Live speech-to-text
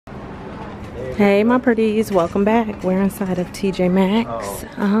Hey my pretties, welcome back. We're inside of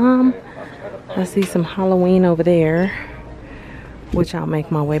Tjmaxx. I see some Halloween over there, which I'll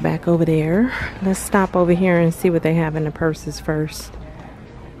make my way back over there. Let's stop over here and see what they have in the purses first.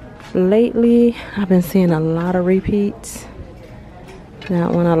 Lately, I've been seeing a lot of repeats.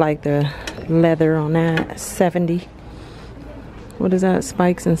 That one, I like the leather on that, 70. What is that?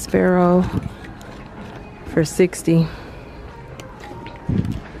 Spikes and Sparrow for 60.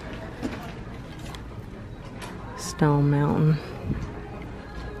 Stone Mountain.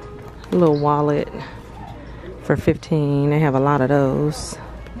 A little wallet for 15. They have a lot of those.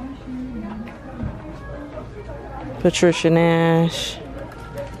 Patricia Nash.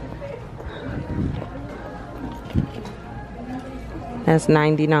 That's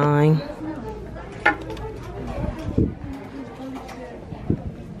 99.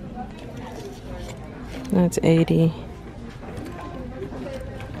 That's 80.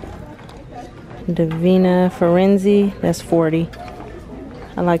 Divina Forenzi, that's 40.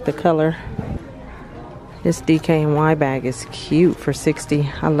 I like the color. This DKNY bag is cute for 60.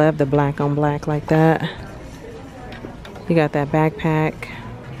 I love the black on black like that. You got that backpack.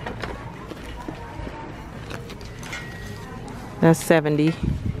 That's 70.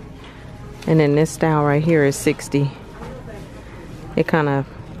 And then this style right here is 60. It kind of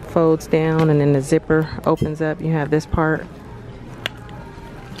folds down and then the zipper opens up. You have this part.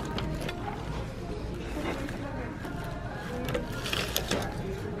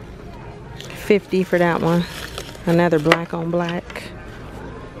 $50 for that one. Another black on black.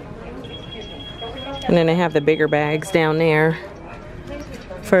 And then they have the bigger bags down there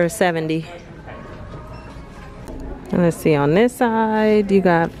for 70. And let's see, on this side you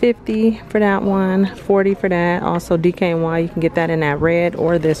got 50 for that one, 40 for that. Also DKNY, you can get that in that red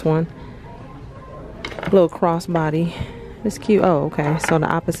or this one. Little crossbody. It's cute. Oh, okay. So the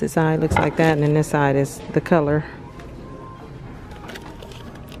opposite side looks like that, and then this side is the color.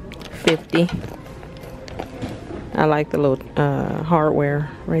 50. I like the little hardware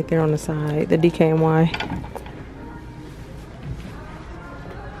right there on the side, the DKNY.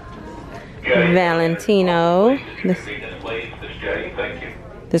 Valentino.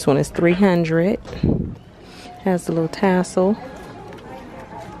 This one is 300. Has the little tassel.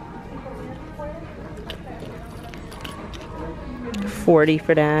 $40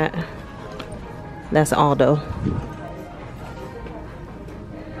 for that. That's Aldo.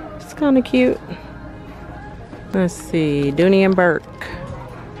 It's kind of cute. Let's see, Dooney and Burke.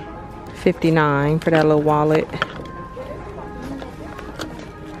 59 for that little wallet.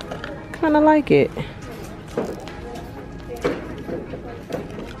 Kind of like it.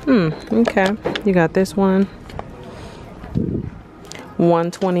 Okay. You got this one.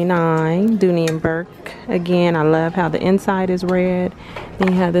 129, Dooney and Burke. Again, I love how the inside is red. And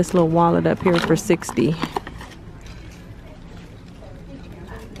you have this little wallet up here for 60.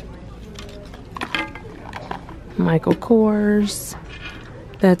 Michael Kors.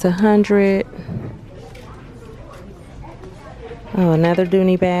 That's 100. Oh, another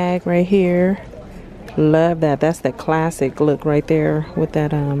Dooney bag right here. Love that. That's the classic look right there with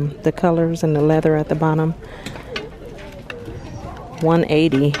that the colors and the leather at the bottom.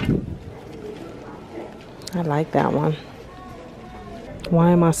 180. I like that one.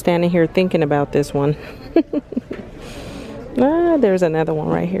 Why am I standing here thinking about this one? There's another one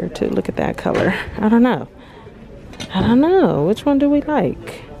right here too. Look at that color. I don't know. Which one do we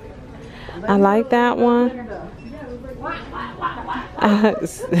like? I like that one.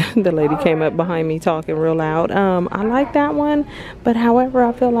 The lady came up behind me talking real loud. I like that one, but however,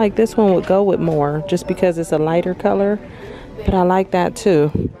 I feel like this one would go with more just because it's a lighter color. But I like that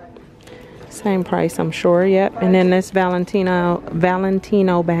too. Same price, I'm sure. Yep. And then this Valentino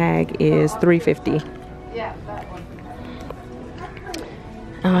bag is $350. Yeah, that one.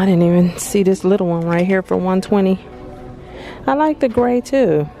 Oh, I didn't even see this little one right here for $120. I like the gray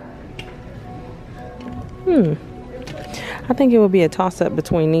too. I think it would be a toss-up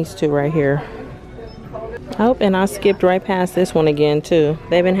between these two right here. Oh, and I skipped right past this one again too.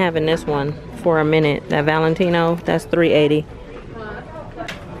 They've been having this one for a minute. That Valentino, that's $380.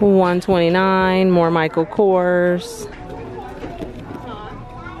 129, more Michael Kors.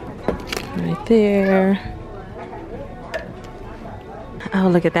 Right there. Oh,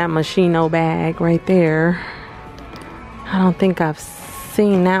 look at that Moschino bag right there. I don't think I've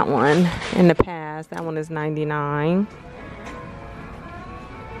seen that one in the past. That one is 99.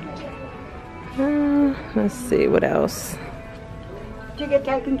 Let's see what else. Did you get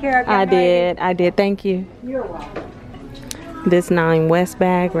taken care of? I did. Thank you. You're welcome. This 9 West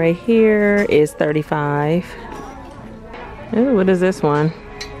bag right here is $35. Ooh, what is this one?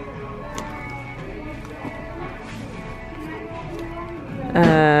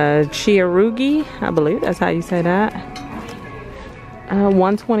 Chiarugi, I believe that's how you say that.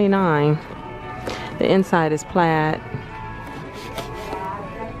 $129. The inside is plaid.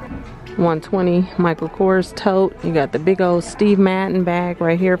 $120. Michael Kors tote. You got the big old Steve Madden bag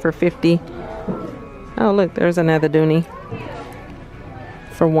right here for $50. Oh look, there's another Dooney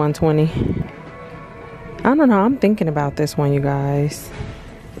for $120. I don't know, I'm thinking about this one, you guys.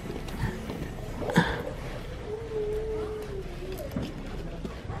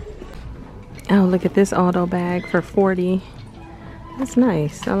 Oh, look at this auto bag for $40. That's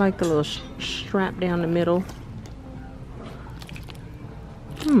nice. I like the little strap down the middle.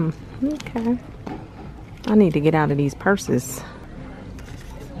 Okay. I need to get out of these purses.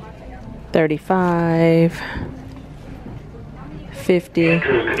 $35. $50.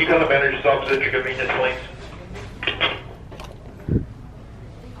 Andrew, can you tell the manager's office at your convenience, please?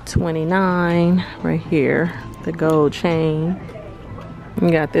 $29 right here. The gold chain. You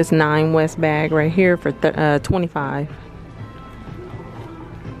got this 9 West bag right here for $25.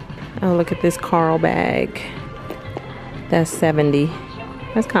 Oh, look at this Carl bag. That's $70.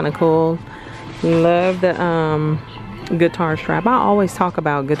 That's kind of cool. Love the guitar strap. I always talk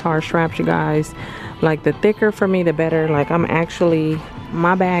about guitar straps, you guys. Like, the thicker for me, the better. Like, I'm actually,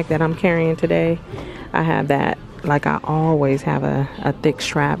 my bag that I'm carrying today, I have that. Like, I always have a thick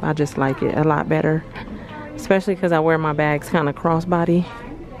strap. I just like it a lot better. Especially because I wear my bags kind of crossbody.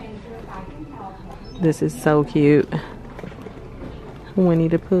 This is so cute. Winnie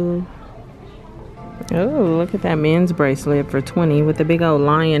the Pooh. Oh, look at that men's bracelet for $20 with the big old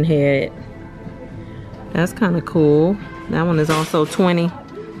lion head. That's kind of cool. That one is also $20.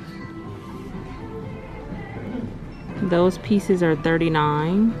 Those pieces are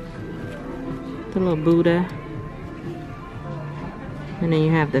 $39. The little Buddha. And then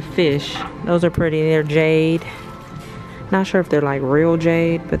you have the fish. Those are pretty. They're jade. Not sure if they're like real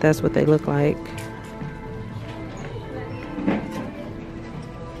jade, but that's what they look like.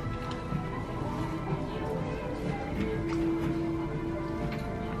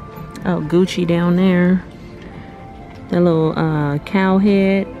 Oh, Gucci down there. That little cow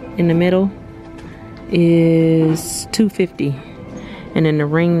head in the middle is $250. And then the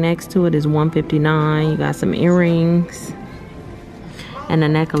ring next to it is $159. You got some earrings. And a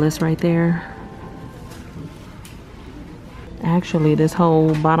necklace right there. Actually, this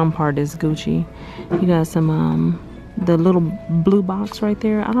whole bottom part is Gucci. You got some, the little blue box right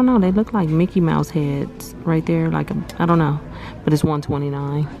there. I don't know, they look like Mickey Mouse heads right there. Like, I don't know, but it's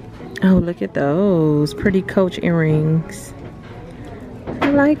 $129. Oh, look at those pretty Coach earrings.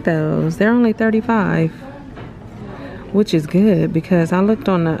 I like those. They're only $35. Which is good because I looked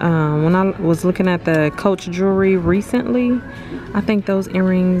on the, when I was looking at the Coach jewelry recently, I think those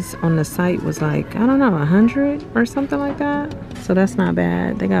earrings on the site was like, I don't know, 100 or something like that. So that's not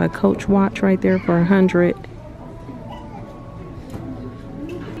bad. They got a Coach watch right there for 100.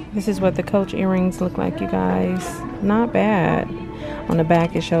 This is what the Coach earrings look like, you guys. Not bad. On the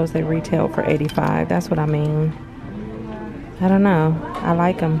back it shows they retail for $85. That's what I mean. I don't know. I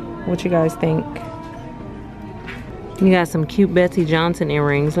like them. What you guys think? You got some cute Betsy Johnson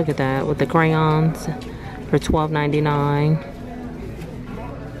earrings. Look at that with the crayons for $12.99.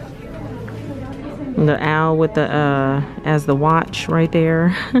 The owl with the as the watch right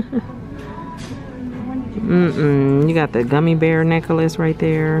there. You got the gummy bear necklace right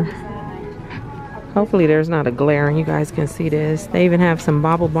there. Hopefully there's not a glare and you guys can see this. They even have some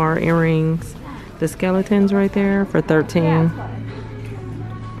bobble bar earrings. The skeletons right there for $13.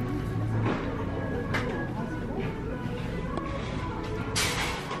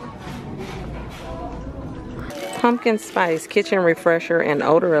 Pumpkin spice kitchen refresher and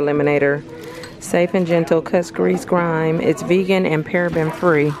odor eliminator. Safe and gentle, cuts grease, grime. It's vegan and paraben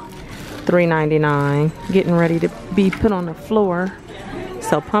free. $3.99. Getting ready to be put on the floor.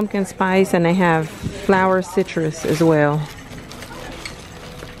 So pumpkin spice, and they have flower citrus as well.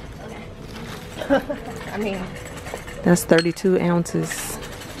 I mean, that's 32 ounces.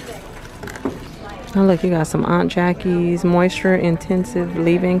 Oh look, you got some Aunt Jackie's moisture intensive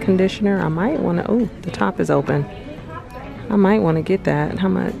leave-in conditioner. I might want to, oh, the top is open. I might want to get that. How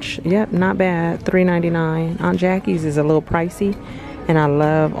much? Yep, not bad. $3.99. Aunt Jackie's is a little pricey, and I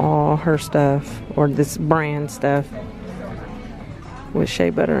love all her stuff, or this brand stuff, with shea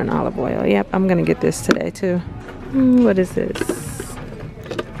butter and olive oil. Yep, I'm gonna get this today too. What is this?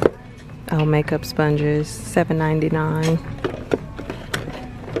 Oh, makeup sponges, $7.99.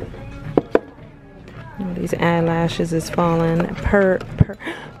 These eyelashes is falling.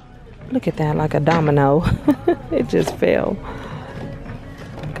 Look at that, like a domino. It just fell.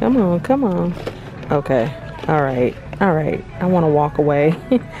 Come on, come on. Okay, all right. All right, I want to walk away.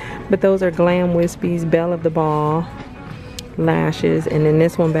 But those are Glam Wispies, Belle of the Ball lashes. And then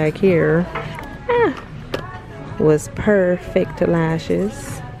this one back here was Perfect Lashes,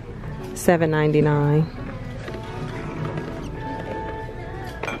 $7.99.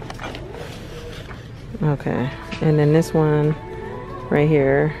 Okay, and then this one right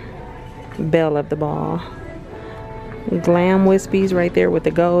here, Belle of the Ball. Glam Wispies right there with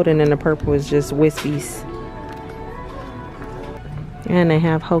the gold, and then the purple is just Wispies. And they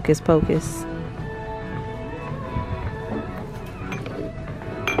have Hocus Pocus.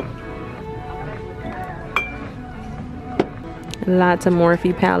 Lots of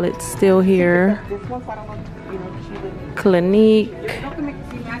Morphe palettes still here. Clinique.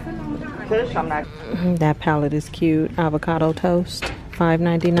 That palette is cute. Avocado Toast,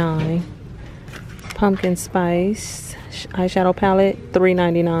 $5.99. Pumpkin Spice eyeshadow palette,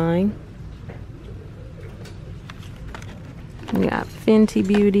 $3.99. We got Fenty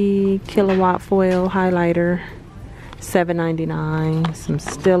Beauty Kilowatt Foil Highlighter, $7.99. Some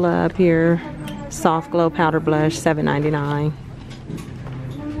Stila up here. Soft Glow Powder Blush, $7.99.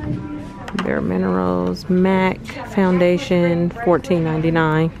 Bare Minerals MAC Foundation,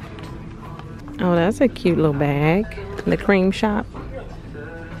 $14.99. Oh, that's a cute little bag. The Cream Shop,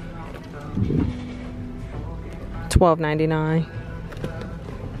 $12.99.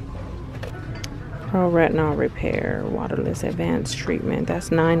 Pro Retinol Repair Waterless Advanced Treatment, that's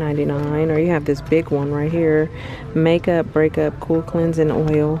 $9.99. Or you have this big one right here, Makeup Breakup Cool Cleansing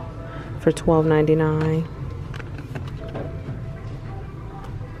Oil for $12.99.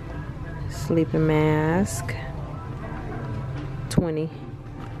 Sleeping Mask, $20.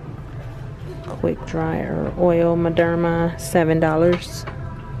 Quick Dryer Oil Mederma, $7.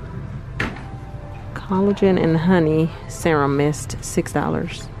 Collagen and Honey Serum Mist,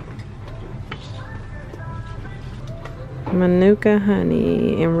 $6. Manuka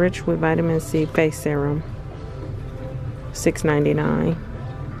Honey enriched with vitamin C face serum, $6.99.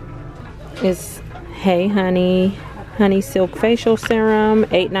 It's Hey Honey Silk Facial Serum,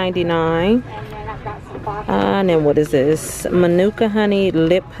 $8.99. And then what is this? Manuka Honey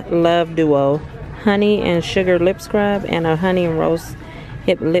Lip Love Duo, honey and sugar lip scrub, and a honey and rose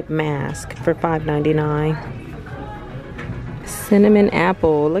hip lip mask for $5.99. Cinnamon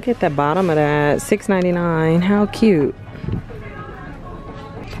Apple, look at the bottom of that, $6.99. How cute.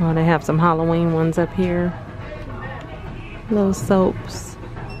 Oh, they have some Halloween ones up here. Little soaps.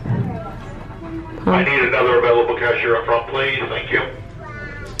 I need another available cashier up front, please. Thank you.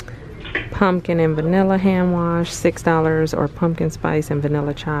 Pumpkin and Vanilla Hand Wash, $6. Or Pumpkin Spice and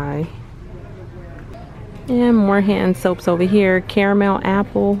Vanilla Chai. And more hand soaps over here. Caramel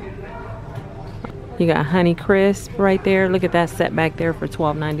Apple. You got Honey Crisp right there. Look at that set back there for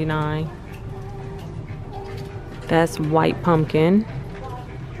 $12.99. That's White Pumpkin.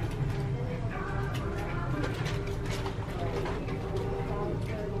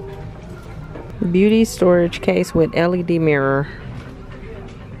 Beauty storage case with LED mirror.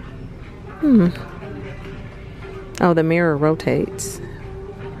 Oh, the mirror rotates.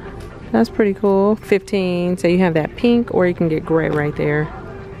 That's pretty cool. $15. So you have that pink, or you can get gray right there.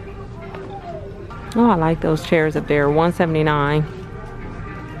 Oh, I like those chairs up there. $179.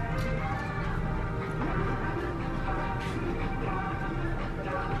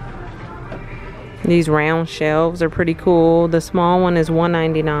 These round shelves are pretty cool. The small one is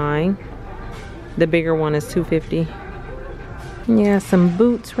 $199. The bigger one is $250. Yeah, some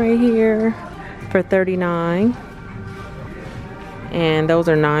boots right here for $39. And those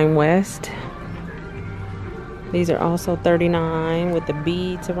are 9 West. These are also $39 with the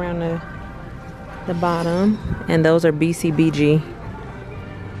beads around the bottom. And those are BCBG.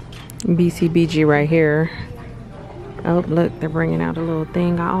 BCBG right here. Oh, look, they're bringing out a little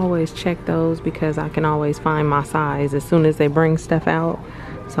thing. I always check those because I can always find my size as soon as they bring stuff out.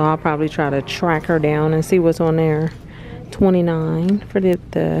 So I'll probably try to track her down and see what's on there. $29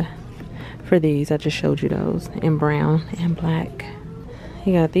 for these. I just showed you those in brown and black.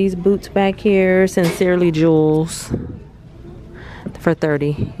 You got these boots back here, Sincerely Jules, for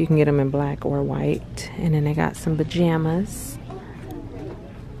 $30. You can get them in black or white. And then they got some pajamas,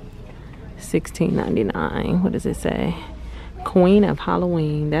 $16.99. What does it say? Queen of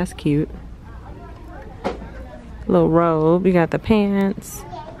Halloween. That's cute. Little robe. You got the pants,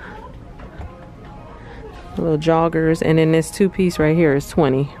 little joggers, and then this 2-piece right here is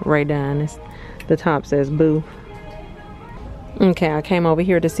 $20. Right down. The top says Boo. Okay, I came over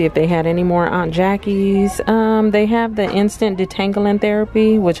here to see if they had any more Aunt Jackie's. They have the instant detangling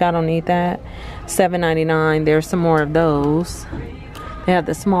therapy, which I don't need that. $7.99. There's some more of those. They have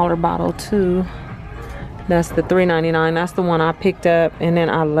the smaller bottle too. That's the $3.99. That's the one I picked up. And then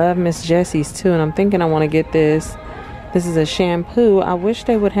I love Miss Jessie's too. And I'm thinking I want to get this. This is a shampoo. I wish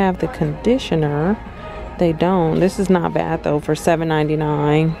they would have the conditioner. They don't. This is not bad though for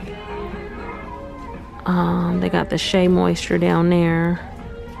 $7.99. They got the Shea Moisture down there.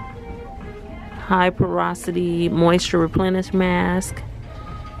 High porosity moisture replenish mask.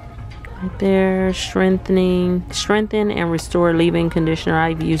 Right there. Strengthen and restore leave-in conditioner.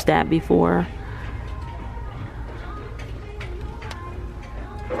 I've used that before.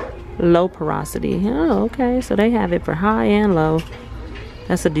 Low porosity. Oh, okay. So they have it for high and low.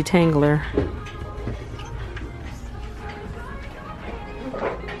 That's a detangler.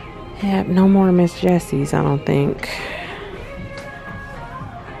 Yep, no more Miss Jessie's, I don't think.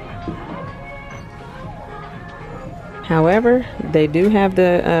 However, they do have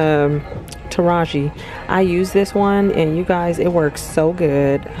the Taraji. I use this one, and you guys, it works so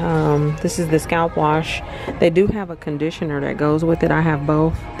good. This is the scalp wash. They do have a conditioner that goes with it. I have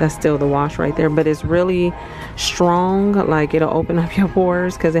both. That's still the wash right there, but it's really strong. Like, it'll open up your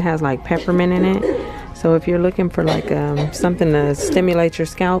pores because it has like peppermint in it. So if you're looking for like something to stimulate your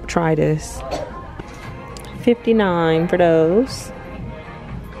scalp, try this. $59 for those.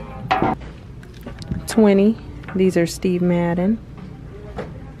 $20. These are Steve Madden.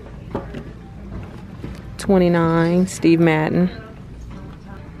 $29. Steve Madden.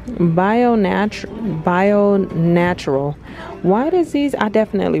 Bio Natural. Why does these? I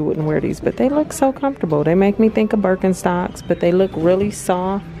definitely wouldn't wear these, but they look so comfortable. They make me think of Birkenstocks, but they look really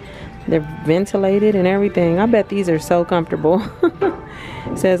soft. They're ventilated and everything. I bet these are so comfortable.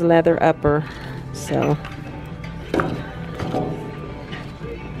 It says leather upper. So.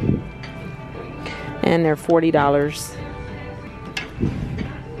 And they're $40.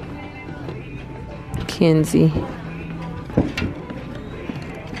 Kinsey.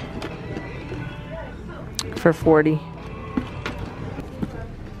 For $40.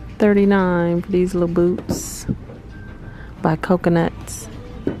 $39 for these little boots by Coconuts.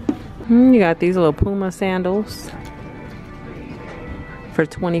 You got these little Puma sandals for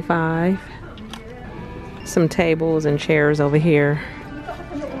 $25. Some tables and chairs over here.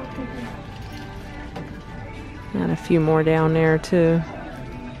 Got a few more down there too.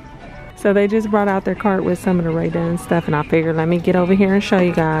 So they just brought out their cart with some of the Ray-Ban stuff, and I figured let me get over here and show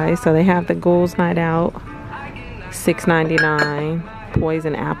you guys. So they have the Ghouls Night Out, $6.99.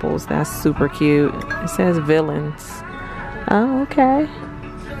 Poison apples, that's super cute. It says villains. Oh, okay.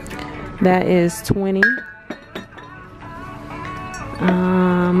 That is $20.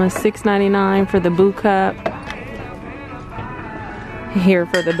 A $6.99 for the Boo Cup. Here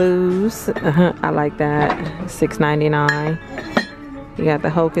for the booze. I like that. $6.99. You got the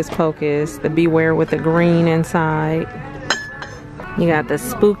Hocus Pocus, the Beware with the green inside. You got the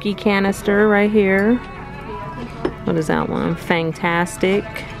Spooky canister right here. What is that one? Fantastic.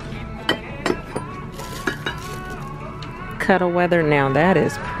 Cuddle Weather. Now that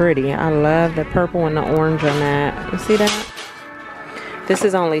is pretty. I love the purple and the orange on that. You see that? This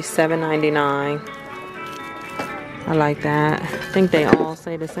is only $7.99. I like that. I think they all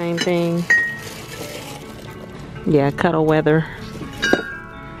say the same thing. Yeah, Cuddle Weather.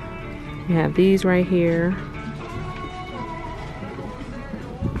 You have these right here.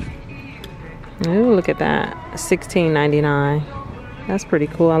 Ooh, look at that. $16.99. That's pretty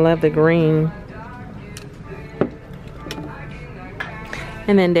cool. I love the green.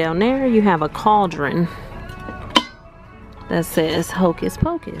 And then down there you have a cauldron that says Hocus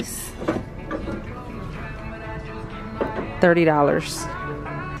Pocus. $30.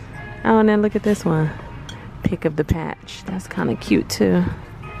 Oh, and then look at this one. Pick of the Patch. That's kind of cute too.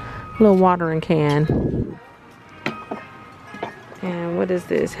 Little watering can. And what is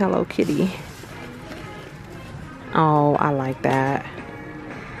this? Hello Kitty. Oh, I like that.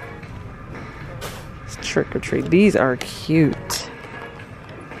 It's trick or treat. These are cute.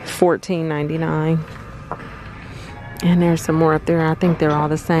 $14.99. And there's some more up there. I think they're all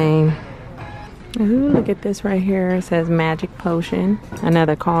the same. Ooh, look at this right here. It says Magic Potion.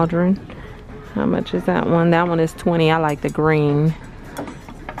 Another cauldron. How much is that one? That one is $20. I like the green.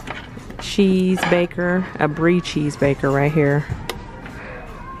 Cheese baker. A brie cheese baker right here.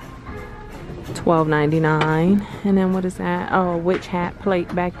 $12.99. And then what is that? Oh, a witch hat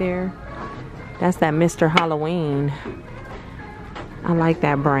plate back there. That's that Mr. Halloween. I like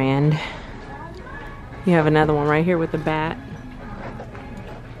that brand. You have another one right here with the bat.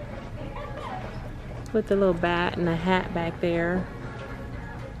 With the little bat and the hat back there.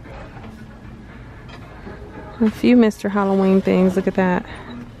 A few Mr. Halloween things. Look at that.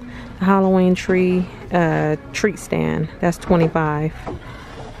 The Halloween tree treat stand. That's $25.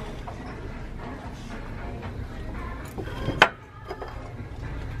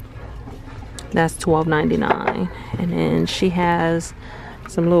 That's $12.99. And then she has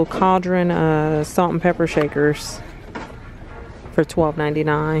some little cauldron salt and pepper shakers for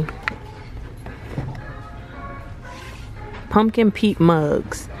 $12.99. Pumpkin peat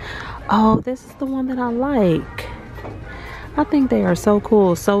mugs. Oh, this is the one that I like. I think they are so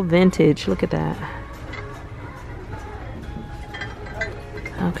cool, so vintage. Look at that.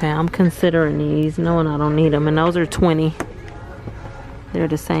 Okay, I'm considering these, knowing I don't need them. And those are $20. They're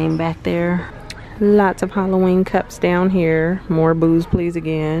the same back there. Lots of Halloween cups down here. More booze, please,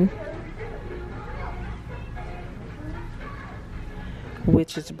 again.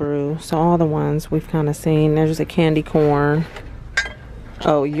 Witch's Brew. So all the ones we've kind of seen. There's a candy corn.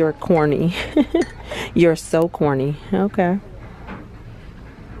 Oh, you're corny. You're so corny. Okay.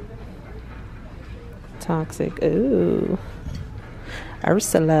 Toxic. Ooh.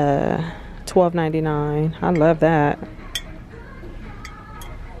 Ursula. $12.99. I love that.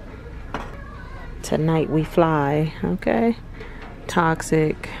 Tonight we fly. Okay.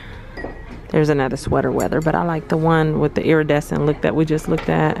 Toxic. There's another sweater weather, but I like the one with the iridescent look that we just looked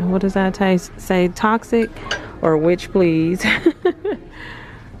at. What does that say? Toxic or witch, please?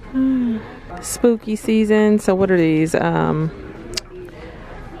 Spooky season. So what are these?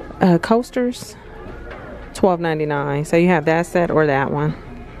 Coasters. $12.99. So you have that set or that one.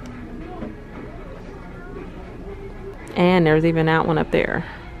 And there's even that one up there.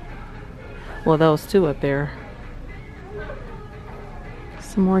 Well, those two up there.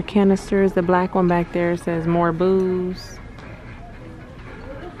 Some more canisters. The black one back there says more booze.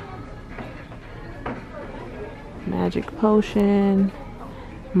 Magic potion.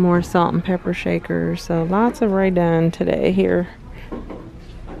 More salt and pepper shakers. So lots of Ray done today here.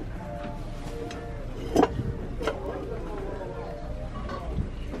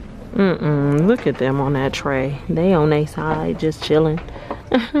 Look at them on that tray. They on their side just chilling.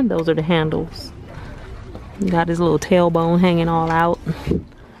 Those are the handles. Got his little tailbone hanging all out.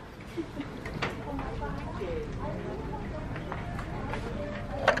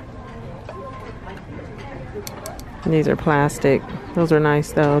 These are plastic. Those are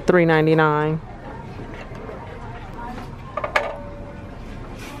nice though. $3.99.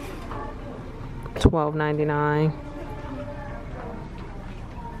 $12.99.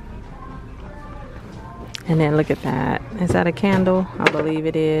 And then look at that. Is that a candle? I believe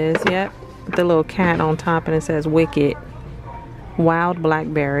it is. Yep. With the little cat on top and it says Wicked. Wild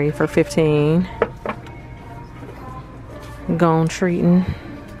Blackberry for $15. Gone treating.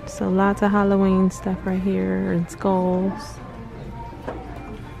 So lots of Halloween stuff right here and skulls.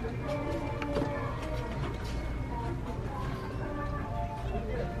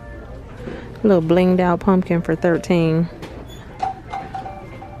 A little blinged out pumpkin for $13.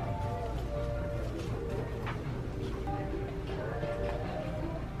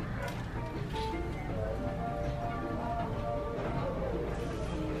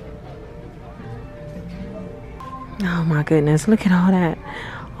 Oh my goodness, look at all that.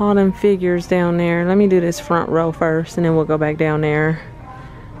 All them figures down there. Let me do this front row first and then we'll go back down there.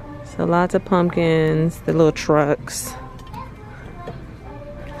 So lots of pumpkins, the little trucks.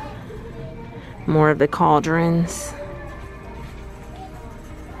 More of the cauldrons.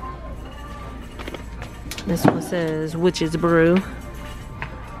 This one says Witch's Brew.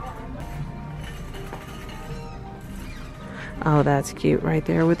 Oh, that's cute right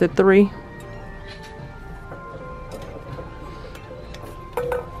there with the 3.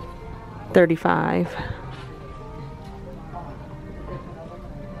 $35.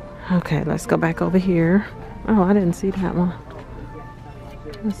 Okay, let's go back over here. Oh, I didn't see that one.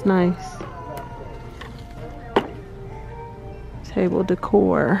 That's nice. Table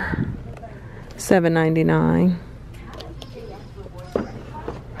decor. $7.99.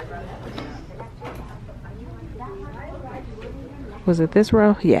 Was it this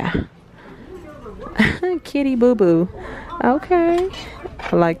row? Yeah. Kitty Boo Boo. Okay.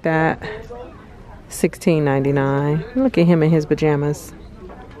 I like that. $16.99. Look at him in his pajamas.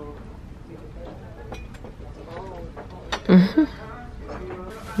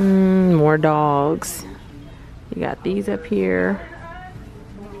 More dogs. You got these up here.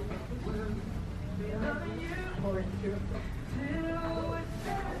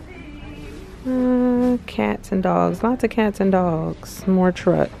 Cats and dogs. Lots of cats and dogs. More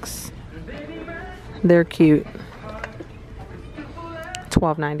trucks. They're cute.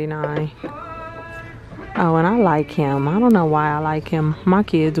 $12.99. Oh, and I like him. I don't know why I like him. My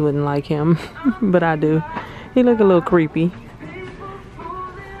kids wouldn't like him, but I do. He look a little creepy.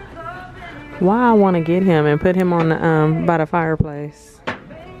 Why I want to get him and put him on the by the fireplace.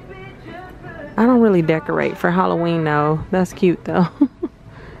 I don't really decorate for Halloween though. That's cute though.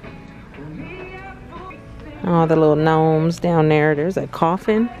 All the little gnomes down there. There's a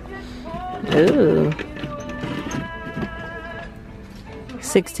coffin. Ooh.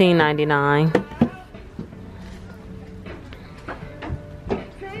 $16.99.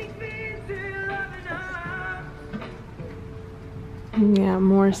 Yeah,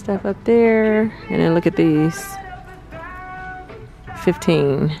 more stuff up there. And then look at these.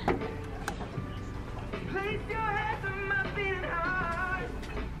 $15.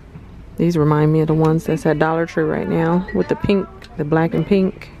 These remind me of the ones that's at Dollar Tree right now with the pink, the black and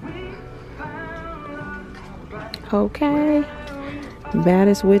pink. Okay.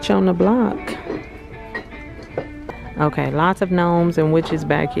 Baddest witch on the block. Okay, lots of gnomes and witches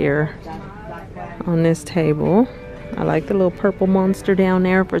back here on this table. I like the little purple monster down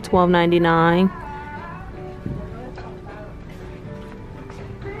there for $12.99.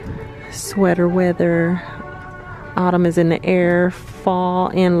 Sweater weather. Autumn is in the air. Fall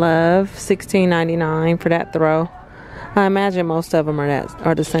in love. $16.99 for that throw. I imagine most of them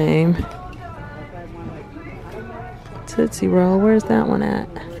are the same. Tootsie Roll. Where's that one at?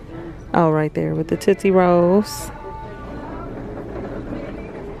 Oh, right there with the Tootsie Rolls.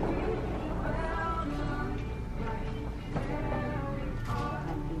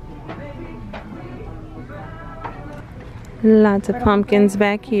 Lots of pumpkins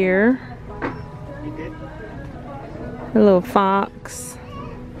back here. A little fox.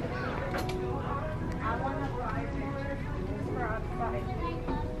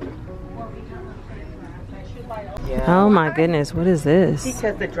 Oh my goodness, what is this? He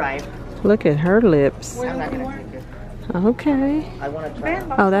says the drive. Look at her lips. I'm not gonna take it. Okay. I want to try.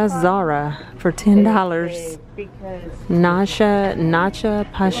 Oh, that's Zara for $10. Nacha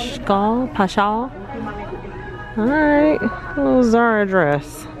Pashal. Alright, a little Zara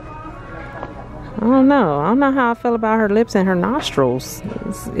dress. I don't know how I feel about her lips and her nostrils.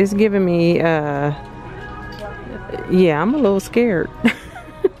 It's giving me, yeah, I'm a little scared.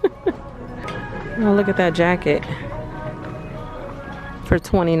 Oh, look at that jacket for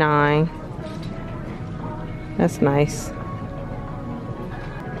 $29. That's nice.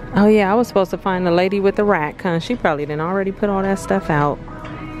 Oh yeah, I was supposed to find the lady with the rack, huh? She probably didn't already put all that stuff out.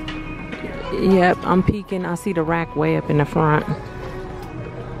 Yep, I'm peeking. I see the rack way up in the front.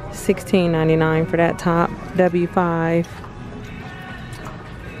 $16.99 for that top. W5.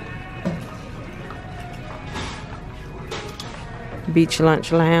 Beach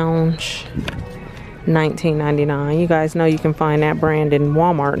Lunch Lounge. $19.99. You guys know you can find that brand in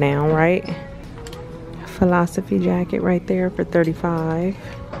Walmart now, right? Philosophy jacket right there for $35.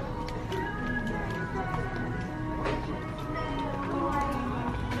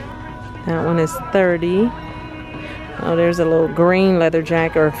 That one is $30. Oh, there's a little green leather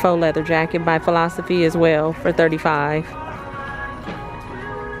jacket or faux leather jacket by Philosophy as well for $35.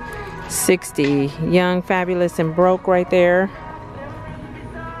 $60. Young, Fabulous, and Broke right there.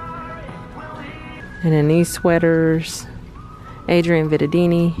 And then these sweaters, Adrian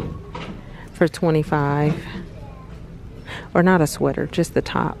Vittadini for $25. Or not a sweater, just the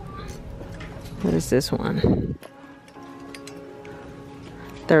top. What is this one?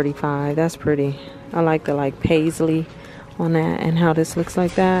 $35. That's pretty. I like the paisley on that and how this looks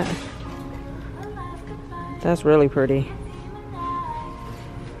like that. That's really pretty.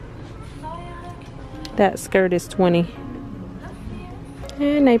 That skirt is $20.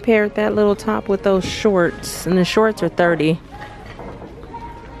 And they paired that little top with those shorts, and the shorts are $30.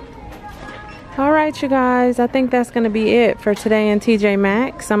 All right, you guys, I think that's gonna be it for today in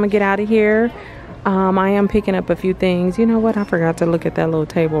Tjmaxx. I'm gonna get out of here. I am picking up a few things. You know what? I forgot to look at that little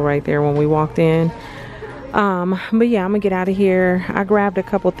table right there when we walked in. But yeah, I'm gonna get out of here. I grabbed a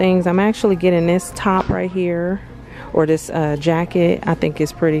couple things. I'm actually getting this top right here, or this jacket. I think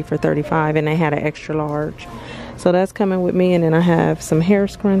it's pretty for $35, and they had an extra large. So that's coming with me. And then I have some hair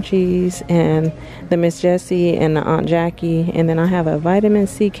scrunchies and the Miss Jessie and the Aunt Jackie. And then I have a vitamin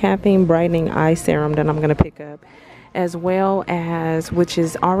C caffeine brightening eye serum that I'm going to pick up. As well as, which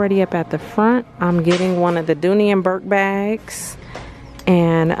is already up at the front, I'm getting one of the Dooney and Burke bags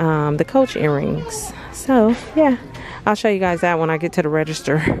and the Coach earrings. So yeah, I'll show you guys that when I get to the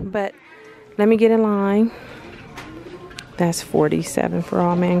register. But let me get in line. That's $47 for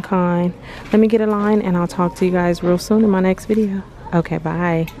All Mankind. Let me get in line and I'll talk to you guys real soon in my next video. Okay,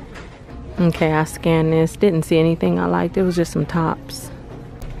 bye. Okay, I scanned this. Didn't see anything I liked. It was just some tops.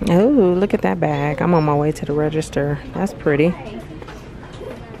 Oh, look at that bag. I'm on my way to the register. That's pretty.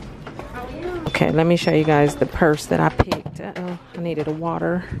 Okay, let me show you guys the purse that I picked. Uh-oh, I needed a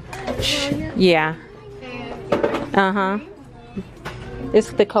water. Yeah. Uh-huh.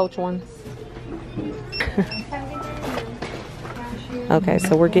 It's the Coach ones. Okay,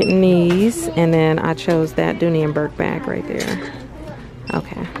 so we're getting these, and then I chose that Dooney and Burke bag right there.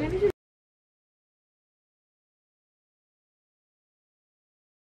 Okay.